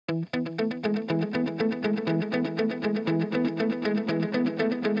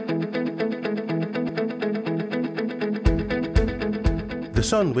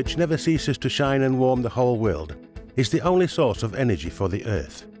sun, which never ceases to shine and warm the whole world, is the only source of energy for the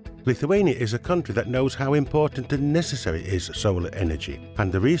Earth. Lithuania is a country that knows how important and necessary is solar energy,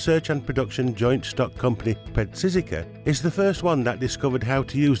 and the research and production joint stock company Precizika is the first one that discovered how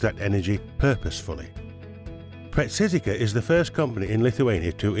to use that energy purposefully. Precizika is the first company in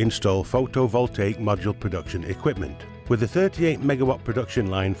Lithuania to install photovoltaic module production equipment. With a 38 megawatt production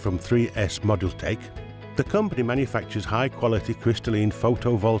line from 3S Moduletech, the company manufactures high-quality crystalline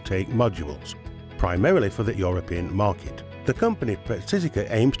photovoltaic modules, primarily for the European market. The company Precizika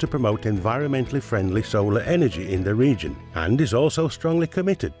aims to promote environmentally friendly solar energy in the region and is also strongly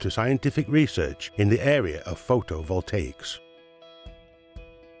committed to scientific research in the area of photovoltaics.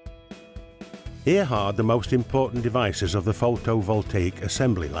 Here are the most important devices of the photovoltaic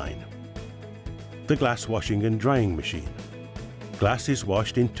assembly line. The glass washing and drying machine. Glass is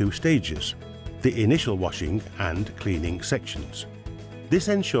washed in two stages, the initial washing and cleaning sections. This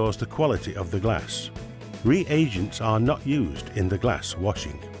ensures the quality of the glass. Reagents are not used in the glass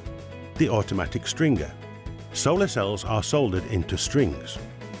washing. The automatic stringer. Solar cells are soldered into strings.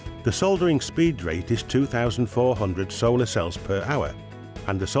 The soldering speed rate is 2,400 solar cells per hour,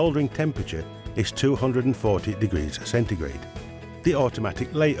 and the soldering temperature is 240 degrees centigrade. The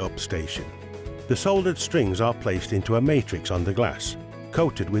automatic layup station. The soldered strings are placed into a matrix on the glass,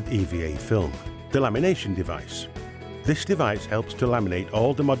 coated with EVA film. The lamination device. This device helps to laminate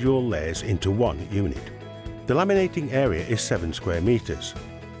all the module layers into one unit. The laminating area is 7 square meters.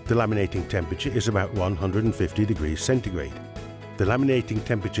 The laminating temperature is about 150 degrees centigrade. The laminating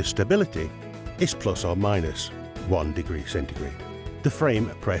temperature stability is plus or minus 1 degree centigrade. The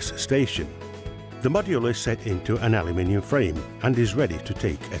frame press station. The module is set into an aluminium frame and is ready to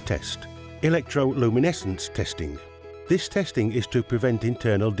take a test. Electroluminescence testing. This testing is to prevent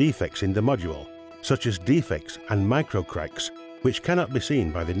internal defects in the module, such as defects and micro cracks, which cannot be seen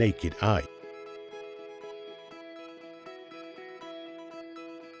by the naked eye.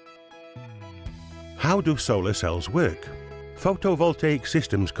 How do solar cells work? Photovoltaic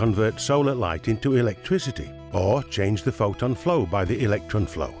systems convert solar light into electricity or change the photon flow by the electron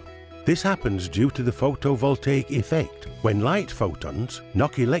flow. This happens due to the photovoltaic effect, when light photons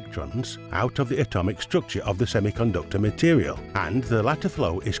knock electrons out of the atomic structure of the semiconductor material, and the latter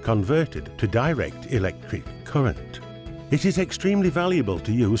flow is converted to direct electric current. It is extremely valuable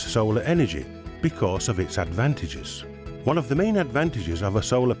to use solar energy because of its advantages. One of the main advantages of a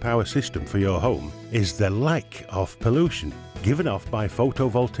solar power system for your home is the lack of pollution given off by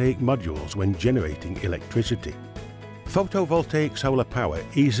photovoltaic modules when generating electricity. Photovoltaic solar power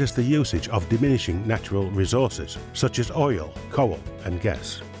eases the usage of diminishing natural resources such as oil, coal and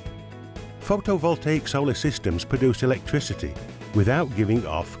gas. Photovoltaic solar systems produce electricity without giving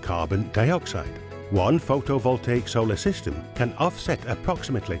off carbon dioxide. One photovoltaic solar system can offset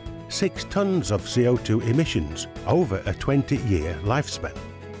approximately 6 tons of CO2 emissions over a 20-year lifespan.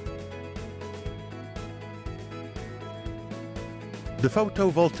 The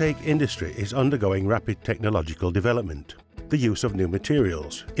photovoltaic industry is undergoing rapid technological development. The use of new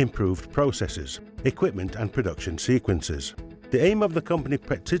materials, improved processes, equipment and production sequences. The aim of the company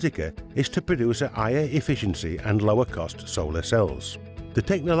Precizika is to produce a higher efficiency and lower cost solar cells. The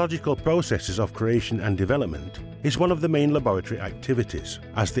technological processes of creation and development is one of the main laboratory activities.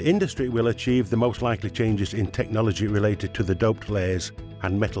 As the industry will achieve the most likely changes in technology related to the doped layers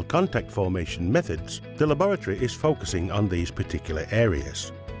and metal contact formation methods, the laboratory is focusing on these particular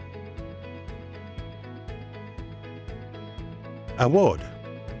areas. Award: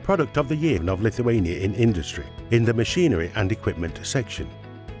 Product of the Year of Lithuania in Industry in the Machinery and Equipment section.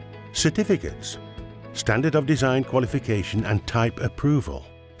 Certificates: Standard of Design Qualification and Type Approval,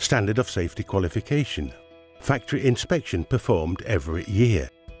 Standard of Safety Qualification, Factory Inspection performed every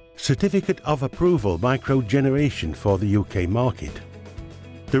year, Certificate of Approval Microgeneration for the UK market.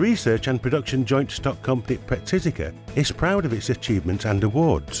 The research and production joint stock company Precizika is proud of its achievements and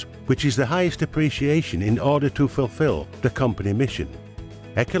awards, which is the highest appreciation in order to fulfill the company mission: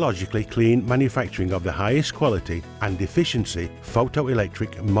 ecologically clean manufacturing of the highest quality and efficiency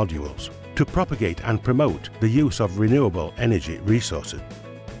photoelectric modules, to propagate and promote the use of renewable energy resources.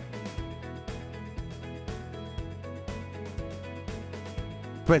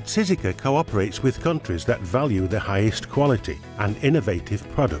 Precizika cooperates with countries that value the highest quality and innovative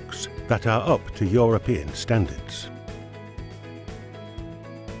products that are up to European standards.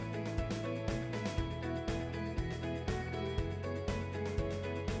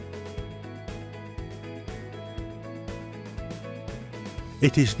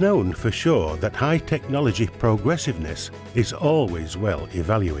 It is known for sure that high technology progressiveness is always well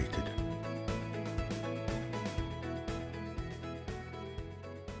evaluated.